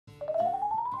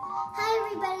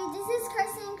everybody, this is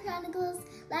Karsyn Chronicles.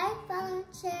 Like, follow,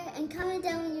 share, and comment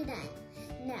down when you're done.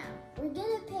 Now, we're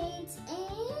gonna paint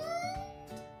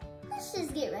and let's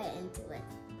just get right into it.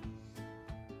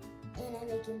 And I'm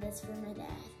making this for my dad.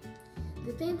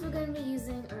 The paints we're gonna be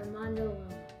using are mondo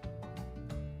llama.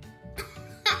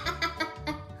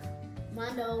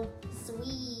 Mondo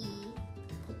sweet.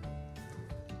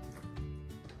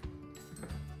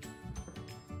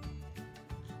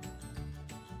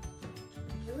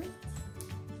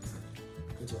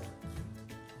 Good job.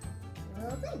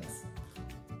 Well, thanks.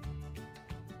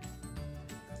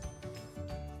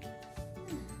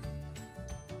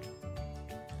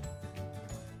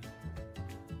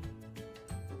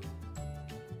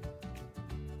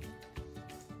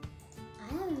 I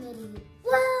haven't made any.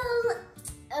 Well,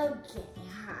 okay,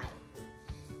 hi.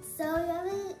 So,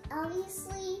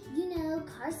 obviously, you know,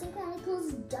 Karsyn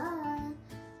Chronicles, duh.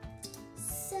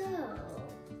 So,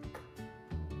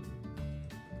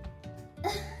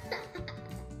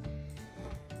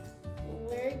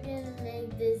 we're gonna make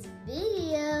this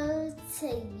video to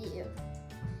you.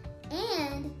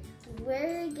 And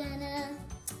we're gonna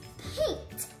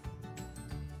paint.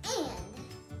 And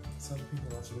Some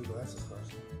people want you to glasses,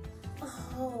 Karsyn.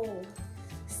 oh,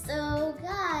 so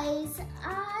guys,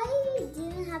 I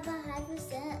didn't have a high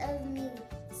percent of me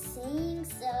seeing,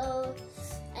 so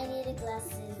I needed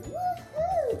glasses.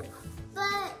 Woohoo!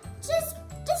 But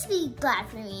just be glad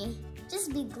for me.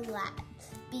 Just be glad.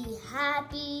 Be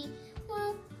happy.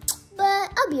 Well,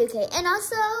 but I'll be okay. And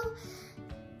also,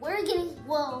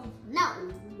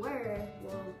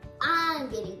 I'm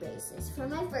getting braces for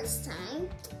my first time.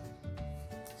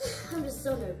 I'm just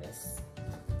so nervous.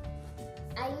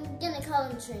 I'm gonna call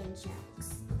them train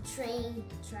tracks. Train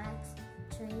tracks?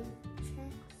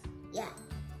 Yeah.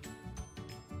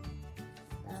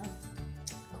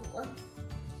 Cool.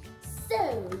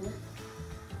 So,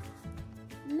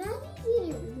 Maddie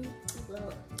didn't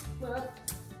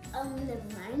never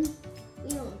mind. We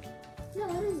don't. No,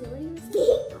 what is it? What are you gonna say?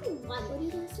 What What are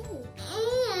you gonna say?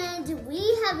 And we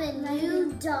have a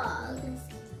new dog.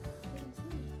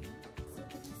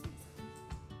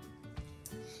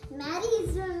 Maddie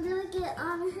is doing really good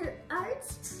on her art.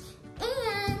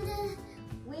 And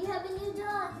we have a new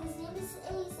dog. His name is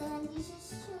Ace, and he's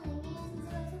just chilling. And he's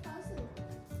about to fall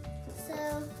asleep. So,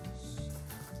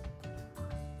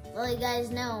 well, you guys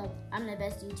know I'm the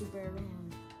best YouTuber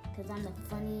around. Because I'm the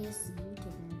funniest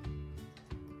YouTuber.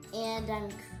 And I'm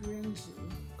cringy.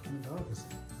 What kind of dog is it?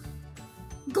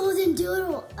 Golden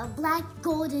doodle, a black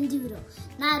golden doodle,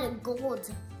 not a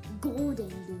golden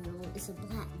doodle. It's a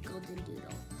black golden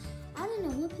doodle. I don't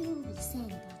know what people be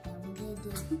saying about that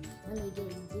when they get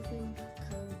a different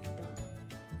colored dog.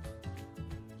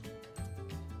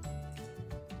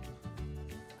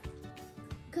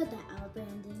 Cut that out,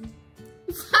 Brandon.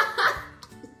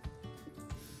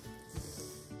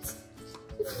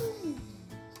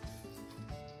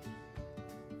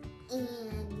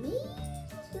 And maybe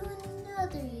do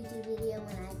another YouTube video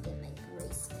when I get my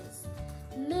braces.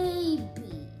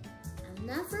 Maybe. I'm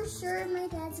not for sure my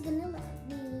dad's gonna let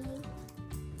me.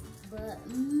 But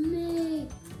maybe.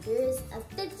 There's a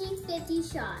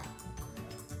 50-50 shot.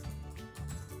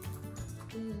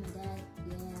 Dad,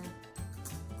 yeah.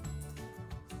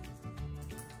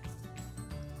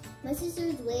 My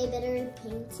sister's way better at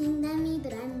painting than me,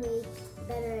 but I'm way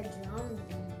better at drawing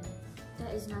than her.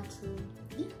 That is not true.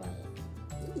 Be quiet.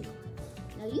 Ooh.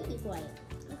 Now you be quiet.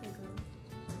 Okay, girl.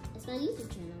 It's my YouTube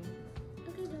channel.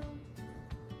 Okay, girl.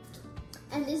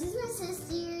 And this is my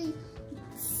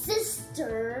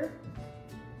sister.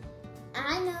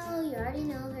 I know you already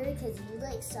know her because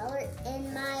you saw her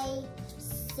in my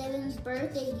 7th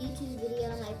birthday YouTube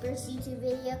video, my first YouTube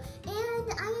video. And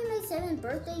I made my 7th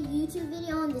birthday YouTube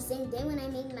video on the same day when I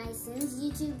made my Sims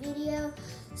YouTube video.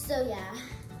 So yeah.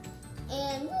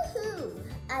 And woohoo!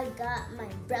 I got my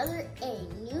brother a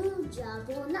new job.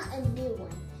 Well, not a new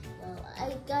one. Well,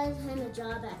 I got him a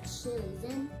job at Chili's.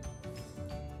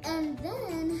 And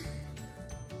then,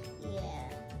 yeah.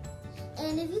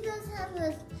 And if you guys have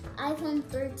an iPhone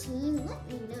 13, let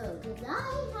me know. Because I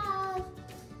have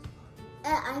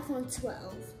an iPhone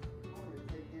 12.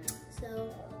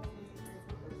 So,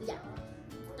 yeah.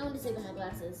 I'm going to take off my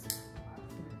glasses.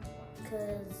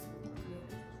 Because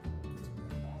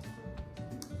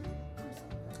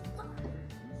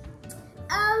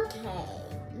okay,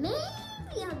 maybe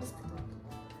I'll just put them.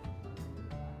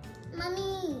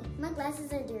 Mommy, my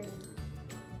glasses are dirty.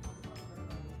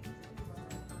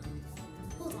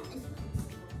 Hold on.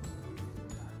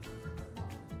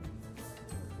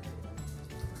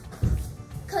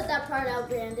 Cut that part out,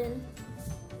 Brandon.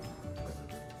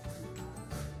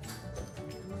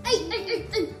 Hey, hey, hey,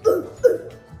 hey.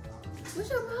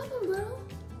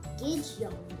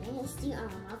 your nasty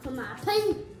arm off of my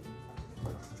pen.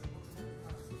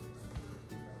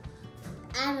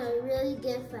 I'm a really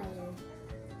good fighter.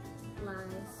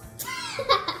 Lies.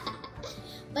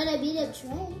 But I beat up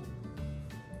Trey.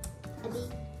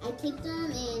 I kicked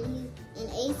him and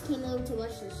Ace came over to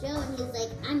watch the show and he's like,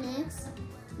 I'm next.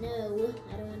 No,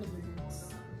 I don't want to be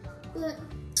next. But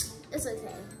it's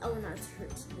okay. I will not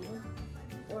hurt you.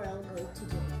 Or I'll go to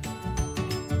jail.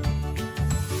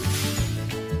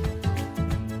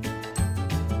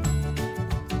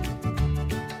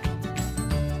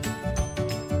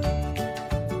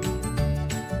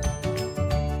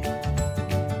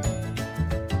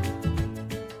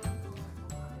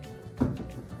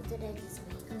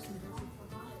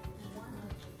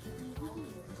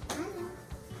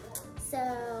 So,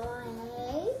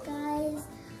 hey guys,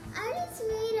 I just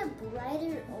made a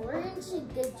brighter orange.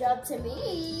 Good job to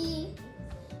me.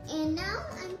 And now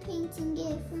I'm painting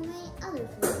it for my other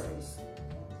flavors.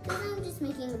 Then I'm just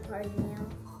making a party now.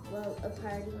 Well, a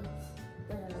party,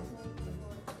 whatever.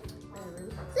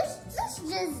 Let's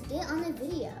just get on the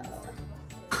video.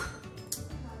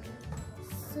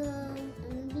 So,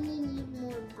 I'm gonna need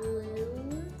more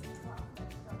blue.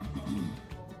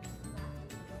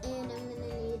 And I'm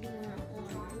gonna need more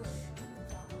orange.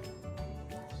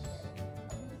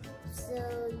 So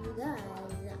you guys,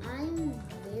 I'm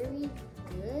very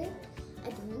good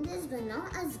at doing this, but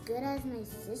not as good as my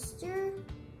sister.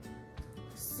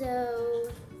 So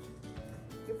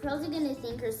you're probably gonna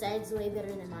think her side's way better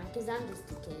than mine, because I'm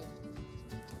just a kid.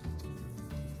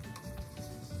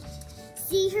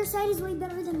 See, her side is way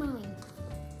better than mine.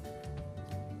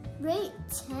 Rate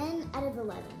 10 out of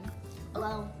 11.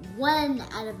 Well, 1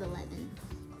 out of 11.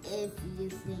 If you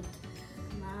think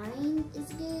mine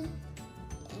is good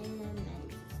and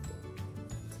Maddie's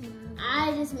is good.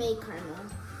 I just made caramel.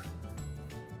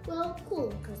 Well,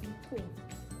 cool, cousin, cool.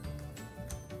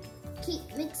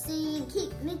 Keep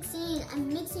mixing. I'm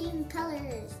mixing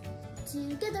colors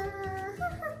together.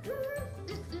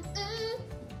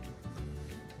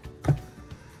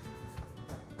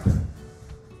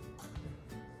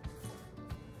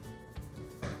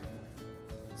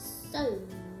 So,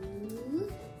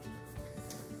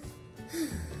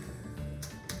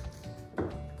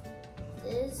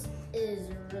 this is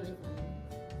really fun.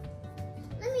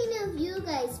 Let me know if you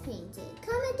guys painted.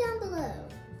 Comment down below.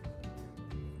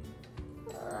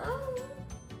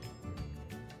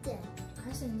 Yeah.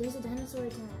 Karsyn, there's a dinosaur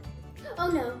attack. Oh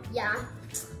no, yeah.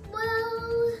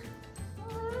 Well,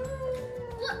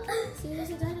 See,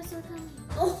 there's a dinosaur coming.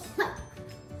 oh my.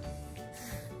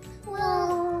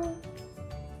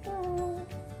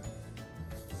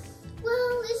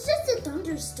 Well, it's just a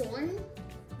thunderstorm.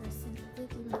 Karsyn, I think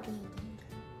you might be in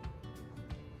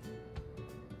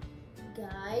danger.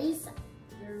 Guys,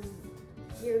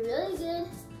 you're really good.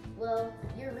 Well,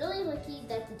 you're really lucky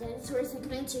that the dinosaurs are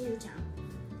coming to your town.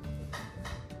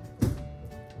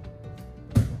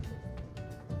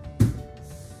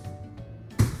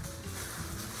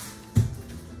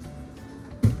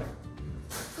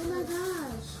 Oh my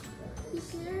gosh. You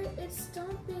hear it? It's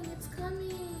stomping. It's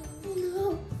coming. I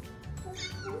know.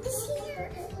 It's here.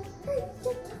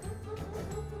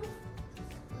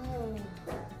 Oh.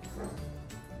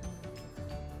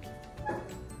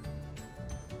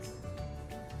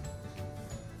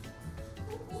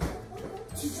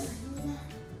 Did you hear that?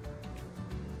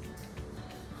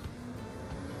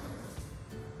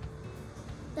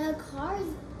 The car is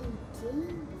in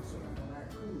danger.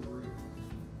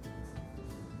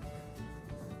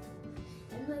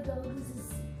 And my dog is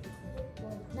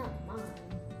well, not mine.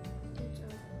 It's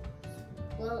ours.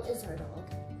 Well, it's our dog,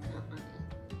 not mine.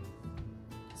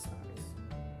 It's ours.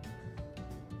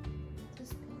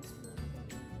 This paint's really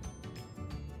good.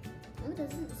 No, it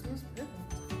doesn't. It smells perfect.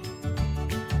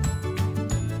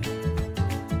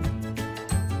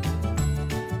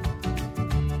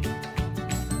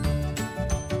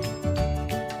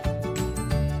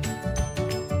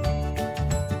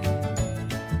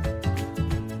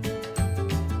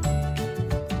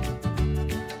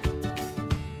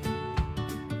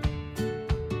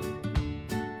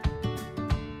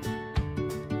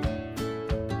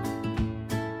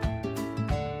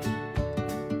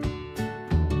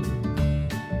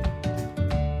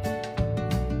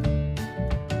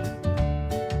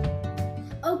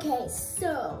 Okay,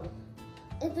 so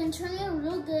it's been turning out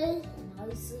real good, and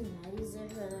obviously Maddie's in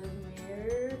her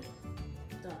mirror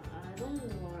that I don't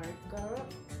like it.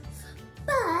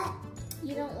 But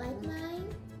you don't like mine?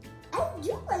 I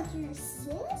do like yours,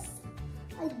 sis.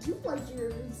 I do like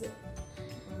yours.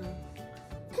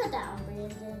 Cut that out,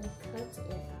 Brandon. Cut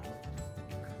it out.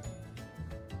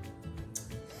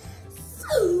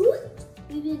 So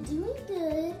we we've been doing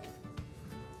good.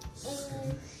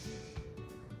 And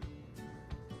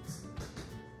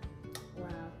wow,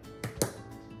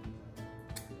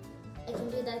 I can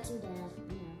do that too, Dad.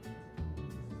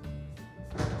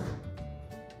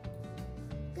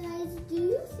 Yeah. Guys, do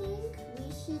you think we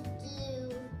should do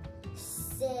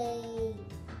say?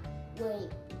 Wait.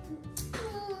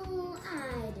 Oh, I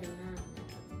do not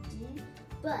know.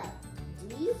 But do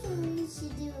you think we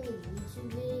should do a YouTube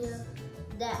video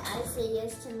that I say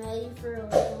yes to Maddie for a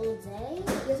whole day?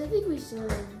 Yes, I think we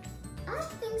should. I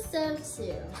think so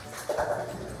too.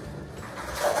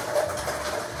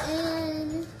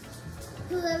 And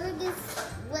whoever gets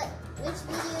which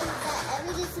video that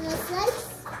ever gets the most likes,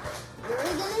 we're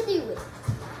gonna do it.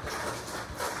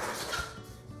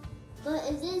 But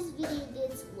if this video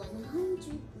gets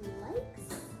 100 likes,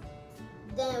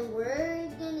 then we're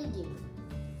gonna do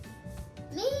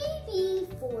maybe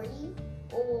 40,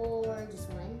 or just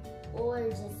one, or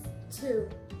just two.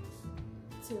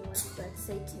 Let's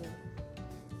say two.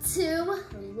 2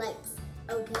 likes,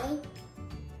 okay?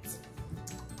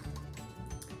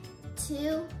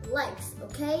 2 likes,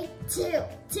 okay? 2.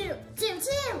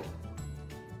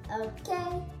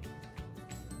 Okay?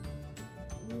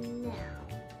 Now.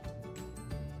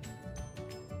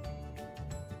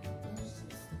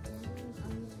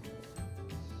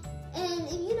 And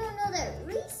if you don't know that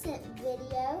recent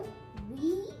video, we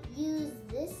used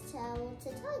this towel to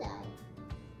tie-dye.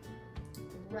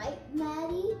 Right,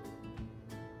 Maddie?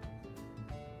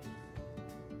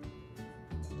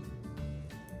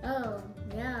 Oh,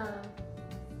 yeah.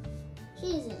 She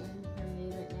isn't in her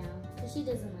mood right now, because she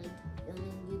doesn't like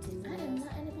filming YouTube I am videos.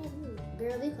 not in a bad mood.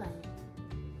 Girl, be quiet.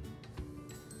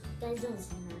 Guys, don't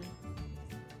listen to her.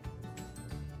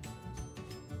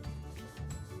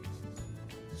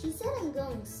 She said I'm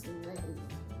going slow.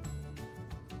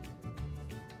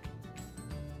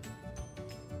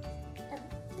 A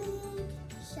big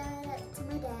shout out to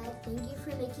my dad. Thank you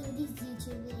for making these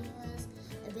YouTube videos.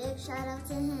 A big shout out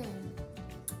to him.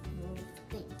 Well,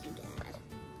 thank you, Dad.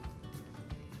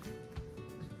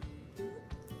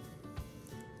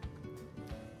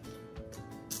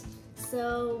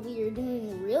 So we are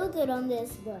doing real good on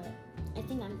this, but I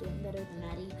think I'm doing better than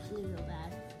Maddie. She's real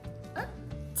bad.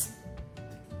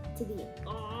 To be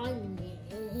honest,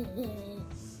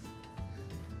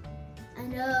 I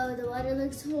know the water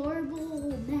looks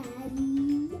horrible,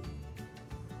 Maddie.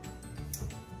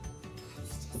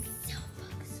 It's just so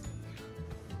focused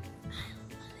now. I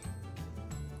love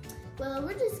it. Well,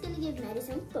 we're just gonna give Maddie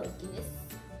some focus,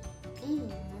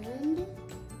 and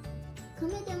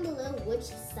comment down below which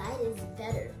side is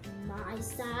better, my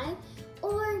side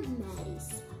or Maddie's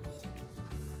side.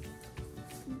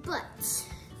 But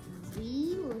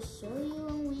we will show you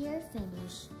when we are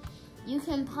finished. You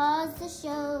can pause the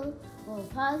show or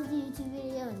pause the YouTube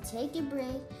video and take a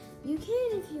break. You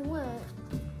can if you want.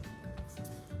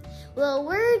 Well,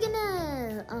 we're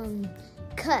gonna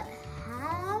cut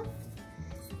half.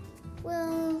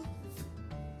 Well,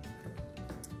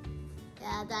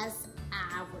 yeah, that's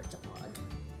our dog.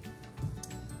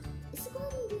 It's a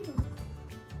golden doodle.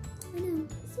 I know,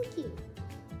 it's so cute.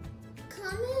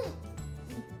 Comment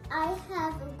I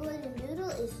have a golden doodle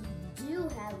if you do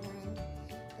have one,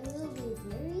 and we'll be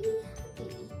very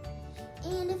happy.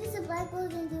 And if it's a black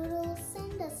golden doodle,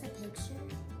 send us a picture.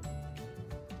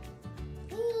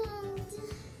 And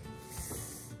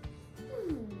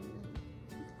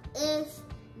if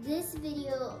this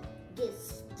video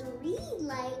gets 3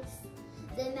 likes,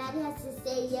 then Maddie has to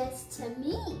say yes to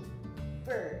me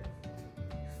for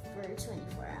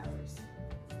 24 hours.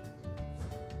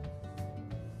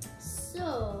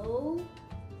 So,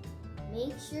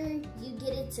 make sure you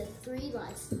get it to 3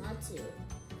 likes, not 2.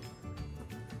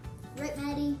 Right,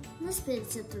 Maddie? Let's put it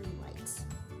to 3 likes.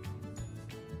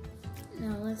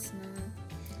 No, let's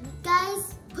not.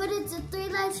 Guys, put it to 3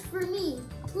 likes for me.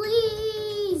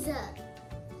 Please!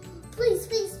 Please,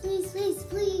 please, please, please,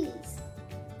 please.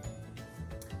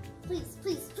 Please,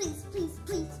 please, please, please,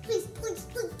 please, please, please, please,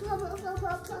 plug, plug, plug,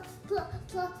 plug, plug,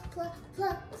 plug, plug,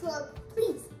 plug, plug,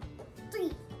 please.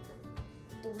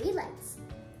 3 likes.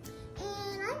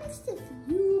 And I mixed a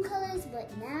few colors, but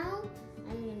now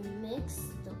I'm gonna mix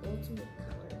the ultimate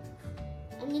color.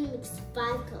 I'm gonna mix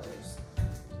 5 colors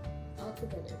all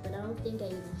together, but I don't think I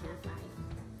even have 5.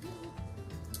 I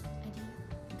do.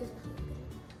 Good.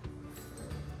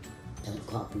 Don't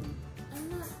copy. I'm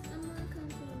not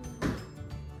confident.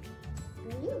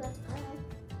 Girl, you left 5.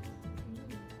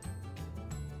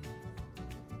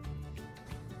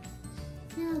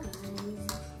 Now, guys,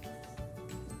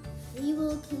 we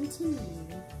will continue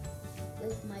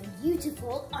with my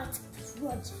beautiful art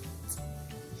project.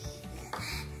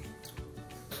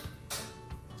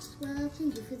 Well,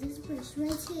 thank you for this brush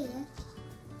right here.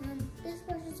 This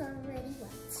brush is already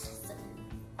wet. So,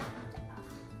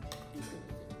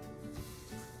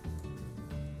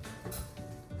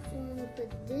 I'm gonna put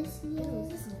this here. Oh,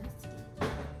 this is nasty.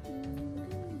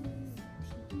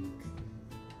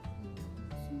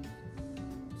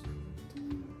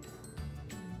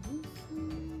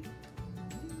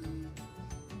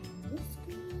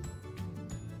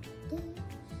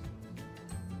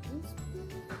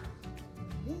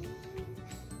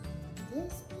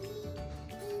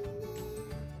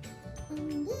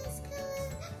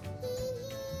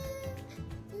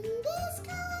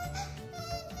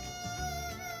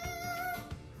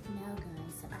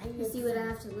 You see what I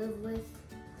have to live with?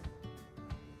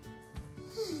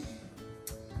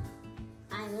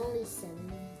 I'm only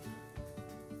 7.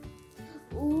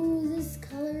 Ooh, this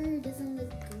color doesn't look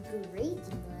great,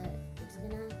 but it's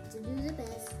gonna have to do the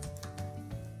best.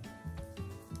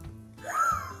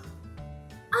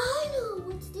 I know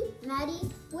what to do.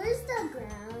 Maddie, where's the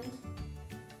ground?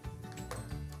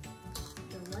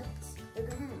 The what? The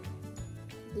ground.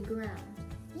 The ground.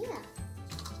 Yeah.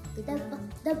 The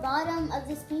ground. The bottom of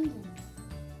this painting.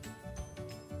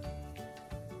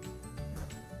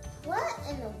 What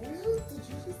in the world did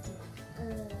you just do?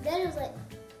 That was like...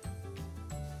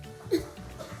 I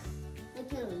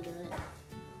can't really do it.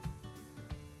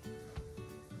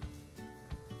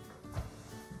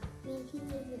 Man, can you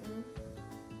leave it on?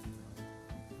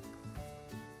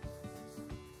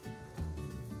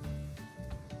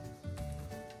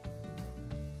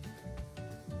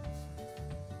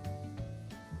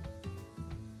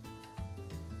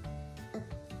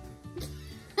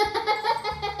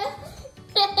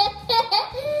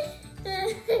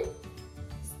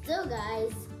 Still,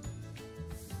 guys,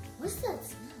 what's that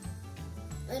smell?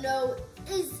 I know,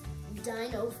 it's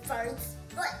dino farts.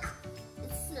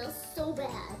 It smells so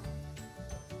bad.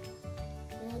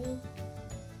 Ready?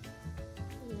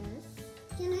 Yes.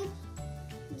 Can I?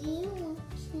 Do you want?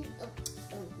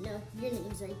 Oh no, your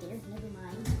name's right there. Never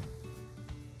mind.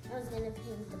 I was gonna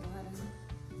paint the bottom,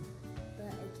 but I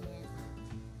can't.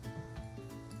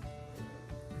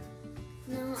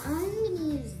 Now I'm gonna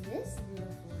use this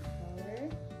beautiful color.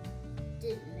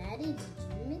 Maddie, did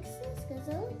you mix this? Because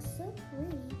that looks so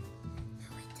pretty. No,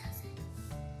 it doesn't.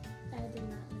 I did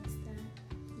not mix that.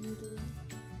 You did.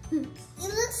 It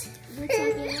looks You're pretty.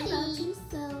 talking about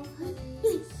yourself, honey.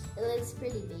 It looks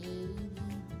pretty, baby.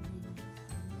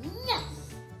 Yeah.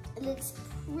 It looks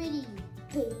pretty,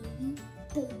 baby,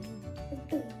 baby,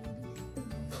 baby,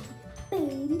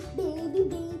 baby, baby,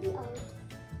 baby. Oh.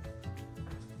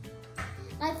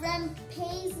 My friend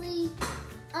Paisley,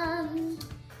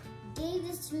 gave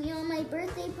this to me on my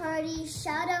birthday party.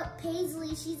 Shout out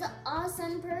Paisley, she's an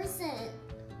awesome person.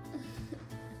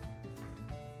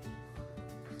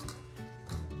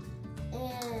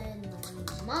 And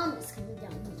my mom is coming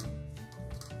down here.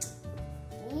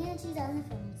 And she's on the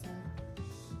phone, so.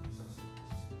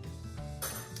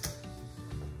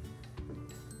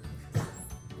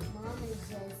 Mom is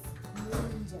just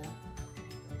ninja.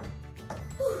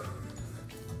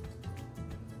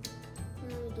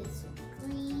 Now we get some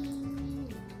green.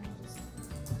 Just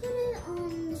put it on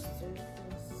the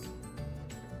surface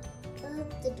of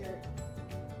the dirt.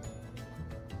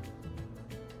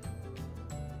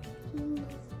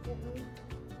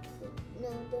 No,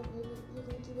 don't leave it. You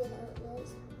can keep it how it was.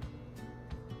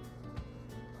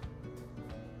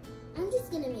 I'm just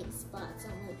gonna make spots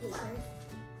on my paper.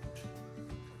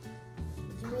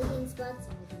 If you're making spots,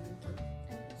 I'm gonna make it.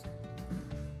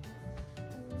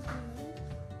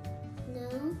 No.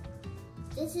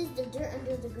 This is the dirt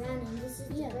under the ground, and this is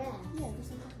the grass. Yeah, that's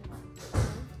what I'm talking about.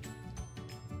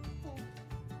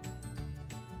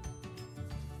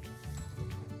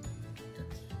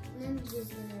 And I'm just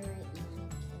gonna write my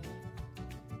K.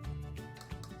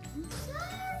 I'm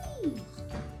sorry!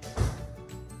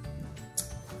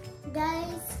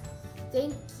 Guys,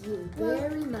 Thank you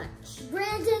very much.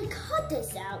 Brandon, cut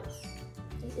this out.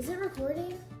 Is it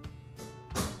recording?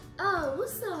 Oh,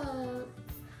 what's up?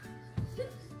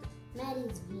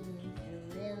 Maddie's being a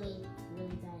really,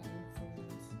 really bad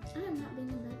influence. I am not being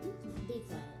a bad influence. Be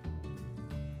quiet.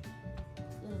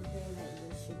 You're very right,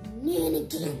 your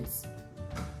shenanigans.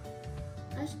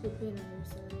 I should be being on your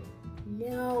side.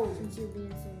 No. Since you're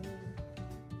being so mean.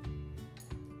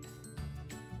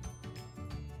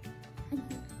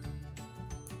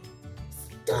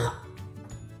 Stop!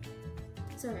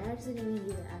 Sorry, I actually didn't mean to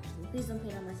do that actually. Please don't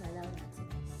paint on my side. That was an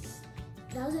accident.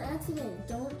 That was an accident.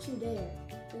 Don't you dare.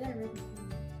 You're gonna rip me.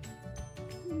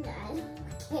 I don't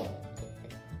care.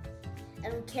 I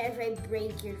don't care if I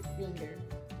break your finger.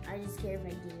 I just care if I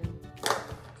do.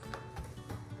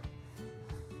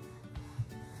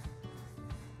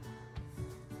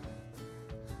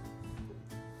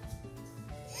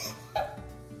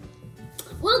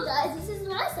 Well, guys, this is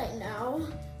my side now.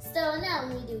 So now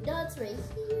we do dots right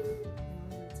here.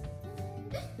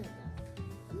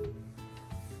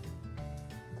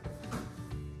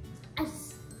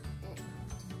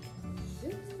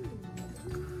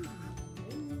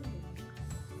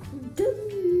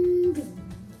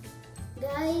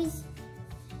 Guys,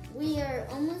 we are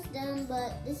almost done,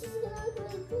 but this is gonna look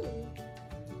really pretty.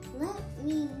 Let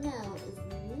me know if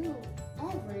you've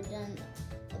ever done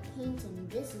a painting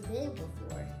this big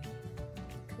before.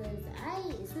 Cause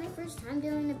it's my first time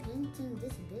doing a painting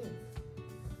this big.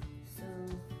 So,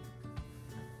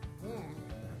 yeah.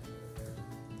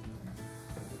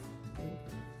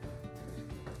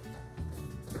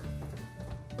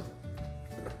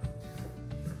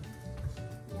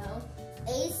 No,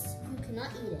 Ace, you cannot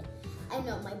eat it. I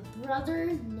know my brother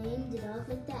named it off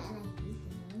like that, and I hate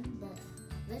the name, but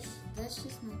let's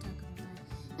just not talk about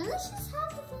that. And let's just have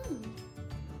the fun.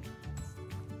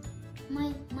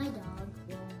 My dog,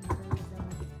 well, my brother's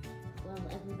dog, well,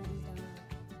 everybody's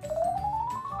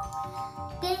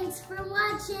dog. Thanks for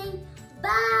watching.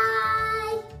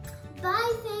 Bye.